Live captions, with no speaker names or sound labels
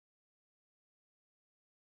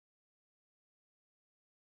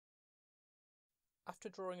After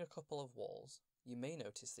drawing a couple of walls, you may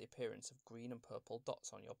notice the appearance of green and purple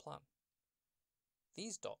dots on your plan.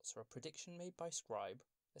 These dots are a prediction made by Scribe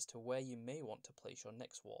as to where you may want to place your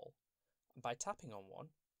next wall, and by tapping on one,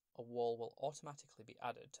 a wall will automatically be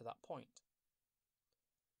added to that point.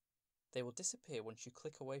 They will disappear once you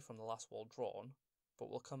click away from the last wall drawn, but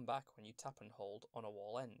will come back when you tap and hold on a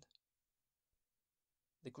wall end.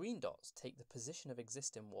 The green dots take the position of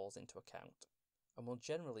existing walls into account, and will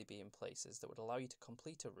generally be in places that would allow you to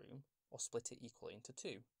complete a room or split it equally into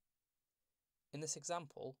two. In this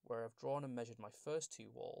example, where I've drawn and measured my first two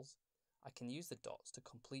walls, I can use the dots to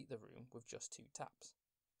complete the room with just 2 taps.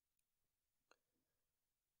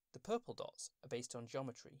 The purple dots are based on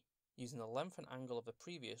geometry, using the length and angle of the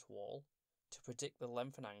previous wall to predict the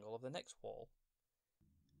length and angle of the next wall.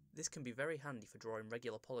 This can be very handy for drawing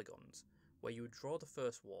regular polygons, where you would draw the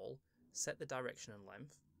first wall, set the direction and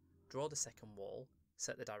length, draw the second wall,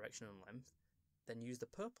 set the direction and length, then use the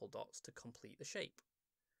purple dots to complete the shape.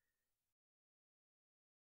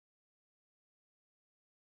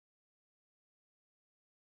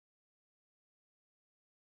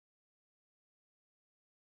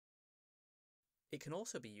 It can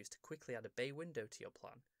also be used to quickly add a bay window to your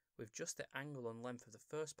plan, with just the angle and length of the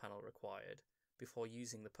first panel required, before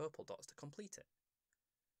using the purple dots to complete it.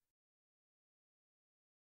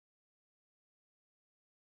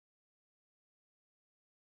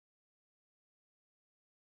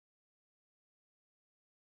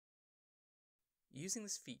 Using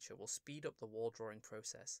this feature will speed up the wall drawing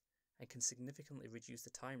process and can significantly reduce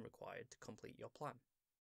the time required to complete your plan.